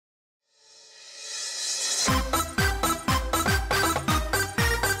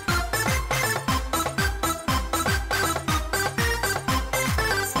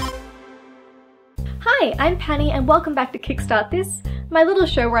Hi, I'm Penny and welcome back to Kickstart This, my little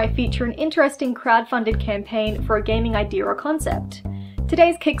show where I feature an interesting crowd-funded campaign for a gaming idea or concept.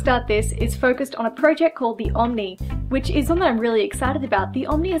 Today's Kickstart This is focused on a project called the Omni, which is one that I'm really excited about. The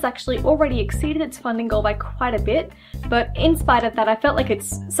Omni has actually already exceeded its funding goal by quite a bit, but in spite of that I felt like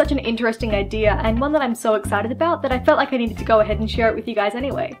it's such an interesting idea and one that I'm so excited about that I felt like I needed to go ahead and share it with you guys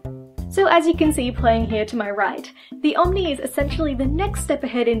anyway. So as you can see playing here to my right, the Omni is essentially the next step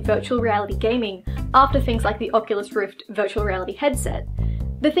ahead in virtual reality gaming after things like the Oculus Rift virtual reality headset.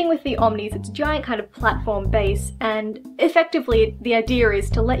 The thing with the Omni is it's a giant kind of platform base, and effectively the idea is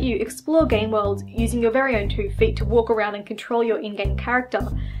to let you explore game worlds using your very own 2 feet to walk around and control your in-game character,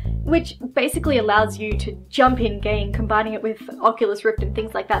 which basically allows you to jump in-game, combining it with Oculus Rift and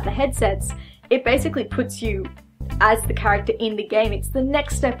things like that, the headsets. It basically puts you as the character in the game. It's the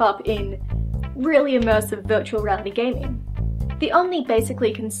next step up in really immersive virtual reality gaming. The Omni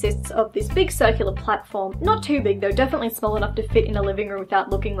basically consists of this big circular platform, not too big though, definitely small enough to fit in a living room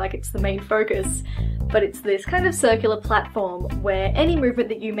without looking like it's the main focus, but it's this kind of circular platform where any movement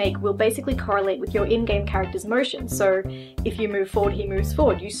that you make will basically correlate with your in-game character's motion. So if you move forward, he moves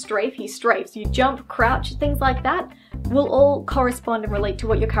forward, you strafe, he strafes, you jump, crouch, things like that will all correspond and relate to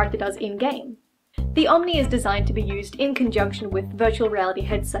what your character does in-game. The Omni is designed to be used in conjunction with virtual reality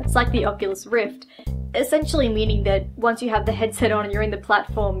headsets like the Oculus Rift, essentially meaning that once you have the headset on and you're in the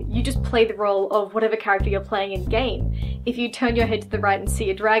platform, you just play the role of whatever character you're playing in game. If you turn your head to the right and see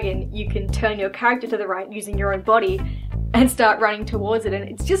a dragon, you can turn your character to the right using your own body and start running towards it, and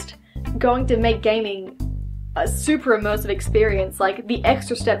it's just going to make gaming a super immersive experience, like the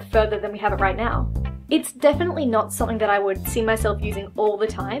extra step further than we have it right now. It's definitely not something that I would see myself using all the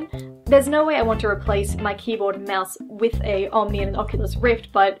time. There's no way I want to replace my keyboard and mouse with a Omni and an Oculus Rift,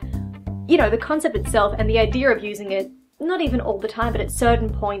 but you know, the concept itself and the idea of using it, not even all the time, but at certain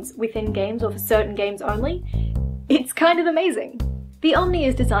points within games or for certain games only, it's kind of amazing. The Omni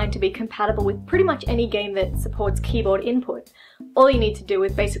is designed to be compatible with pretty much any game that supports keyboard input. All you need to do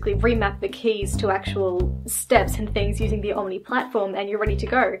is basically remap the keys to actual steps and things using the Omni platform and you're ready to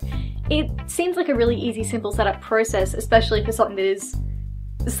go. It seems like a really easy, simple setup process, especially for something that is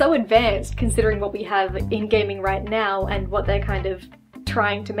so advanced considering what we have in gaming right now and what they're kind of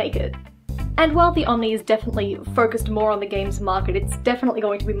trying to make it. And while the Omni is definitely focused more on the games market, it's definitely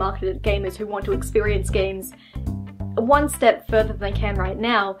going to be marketed at gamers who want to experience games one step further than they can right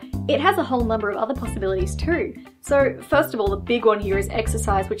now. It has a whole number of other possibilities too. So first of all, the big one here is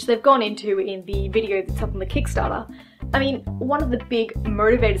exercise, which they've gone into in the video that's up on the Kickstarter. I mean, one of the big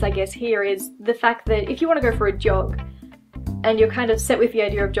motivators I guess here is the fact that if you want to go for a jog and you're kind of set with the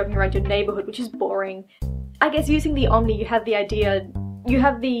idea of jogging around your neighbourhood, which is boring, I guess using the Omni you have the idea, you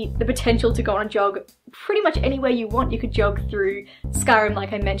have the potential to go on a jog pretty much anywhere you want. You could jog through Skyrim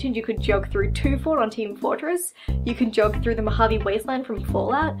like I mentioned, you could jog through 2 Fort on Team Fortress, you can jog through the Mojave Wasteland from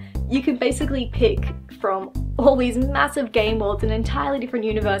Fallout, you can basically pick from all these massive game worlds and entirely different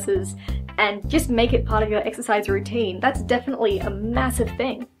universes and just make it part of your exercise routine. That's definitely a massive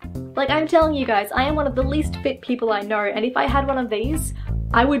thing. Like I'm telling you guys, I am one of the least fit people I know, and if I had one of these,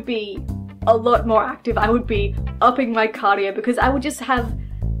 I would be a lot more active. I would be upping my cardio because I would just have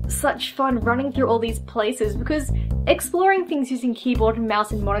such fun running through all these places, because exploring things using keyboard and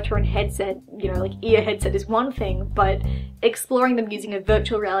mouse and monitor and headset, you know, like ear headset is one thing, but exploring them using a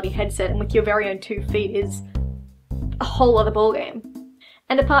virtual reality headset and with your very own 2 feet is a whole other ballgame.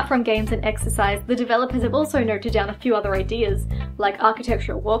 And apart from games and exercise, the developers have also noted down a few other ideas, like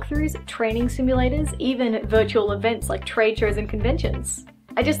architectural walkthroughs, training simulators, even virtual events like trade shows and conventions.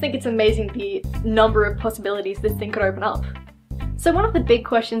 I just think it's amazing the number of possibilities this thing could open up. So one of the big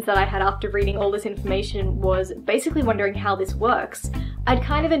questions that I had after reading all this information was basically wondering how this works. I'd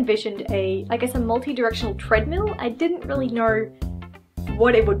kind of envisioned I guess a multi-directional treadmill. I didn't really know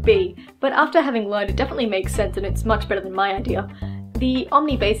what it would be, but after having learned it definitely makes sense and it's much better than my idea. The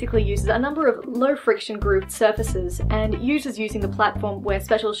Omni basically uses a number of low-friction grooved surfaces and users using the platform wear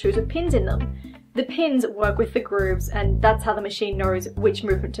special shoes with pins in them. The pins work with the grooves, and that's how the machine knows which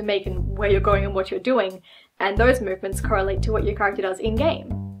movement to make and where you're going and what you're doing, and those movements correlate to what your character does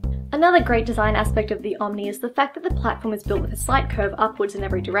in-game. Another great design aspect of the Omni is the fact that the platform is built with a slight curve upwards in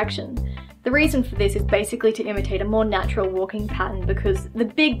every direction. The reason for this is basically to imitate a more natural walking pattern, because the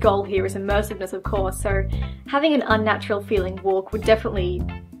big goal here is immersiveness of course, so having an unnatural feeling walk would definitely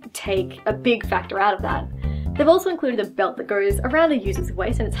take a big factor out of that. They've also included a belt that goes around a user's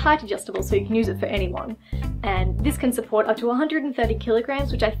waist and it's height adjustable so you can use it for anyone. And this can support up to 130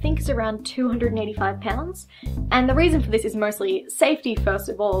 kilograms, which I think is around 285 pounds. And the reason for this is mostly safety first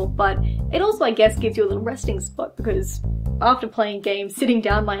of all, but it also I guess gives you a little resting spot because after playing games sitting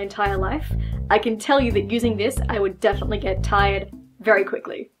down my entire life, I can tell you that using this, I would definitely get tired very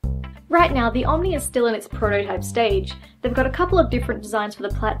quickly. Right now, the Omni is still in its prototype stage. They've got a couple of different designs for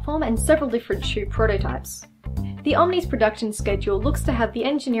the platform and several different shoe prototypes. The Omni's production schedule looks to have the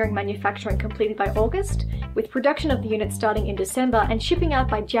engineering manufacturing completed by August, with production of the unit starting in December and shipping out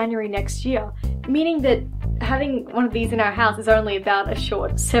by January next year, meaning that having one of these in our house is only about a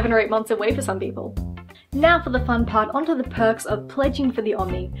short 7 or 8 months away for some people. Now for the fun part, onto the perks of pledging for the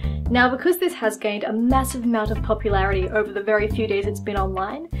Omni. Now, because this has gained a massive amount of popularity over the very few days it's been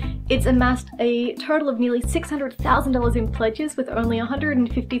online, it's amassed a total of nearly $600,000 in pledges, with only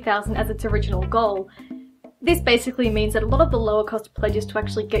 $150,000 as its original goal. This basically means that a lot of the lower cost pledges to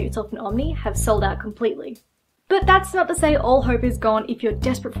actually get yourself an Omni have sold out completely. But that's not to say all hope is gone if you're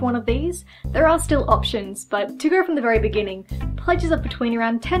desperate for one of these. There are still options, but to go from the very beginning, pledges of between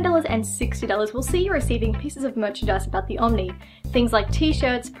around $10 and $60 will see you receiving pieces of merchandise about the Omni. Things like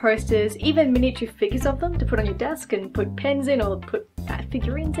t-shirts, posters, even miniature figures of them to put on your desk and put pens in or put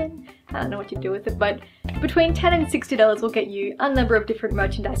figurines in. I don't know what you do with it, but between $10 and $60 will get you a number of different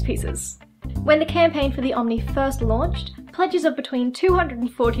merchandise pieces. When the campaign for the Omni first launched, pledges of between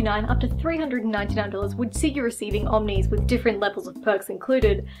 $249 up to $399 would see you receiving Omnis with different levels of perks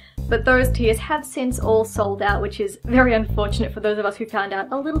included, but those tiers have since all sold out, which is very unfortunate for those of us who found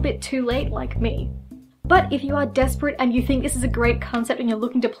out a little bit too late, like me. But if you are desperate and you think this is a great concept and you're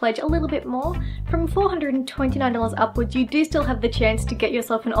looking to pledge a little bit more, from $429 upwards you do still have the chance to get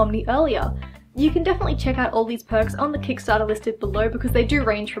yourself an Omni earlier. You can definitely check out all these perks on the Kickstarter listed below, because they do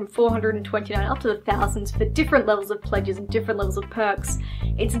range from $429 up to the thousands for different levels of pledges and different levels of perks.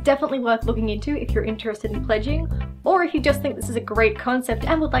 It's definitely worth looking into if you're interested in pledging, or if you just think this is a great concept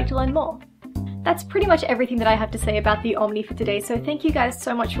and would like to learn more. That's pretty much everything that I have to say about the Omni for today, so thank you guys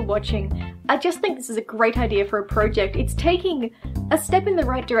so much for watching. I just think this is a great idea for a project. It's taking a step in the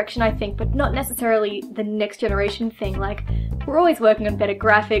right direction, I think, but not necessarily the next generation thing. Like, we're always working on better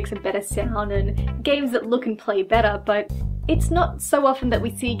graphics and better sound and games that look and play better, but it's not so often that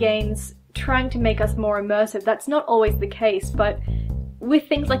we see games trying to make us more immersive. That's not always the case, but with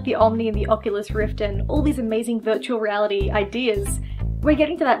things like the Omni and the Oculus Rift and all these amazing virtual reality ideas, we're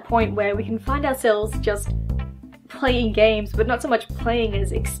getting to that point where we can find ourselves just playing games, but not so much playing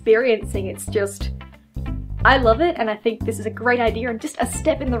as experiencing. It's just, I love it, and I think this is a great idea and just a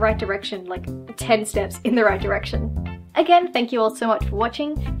step in the right direction, like 10 steps in the right direction. Again, thank you all so much for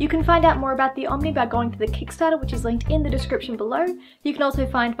watching. You can find out more about the Omni by going to the Kickstarter, which is linked in the description below. You can also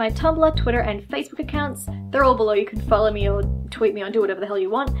find my Tumblr, Twitter, and Facebook accounts. They're all below. You can follow me or tweet me or do whatever the hell you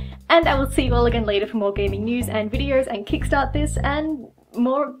want. And I will see you all again later for more gaming news and videos and Kickstart This and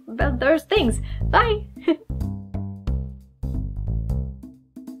more about those things. Bye!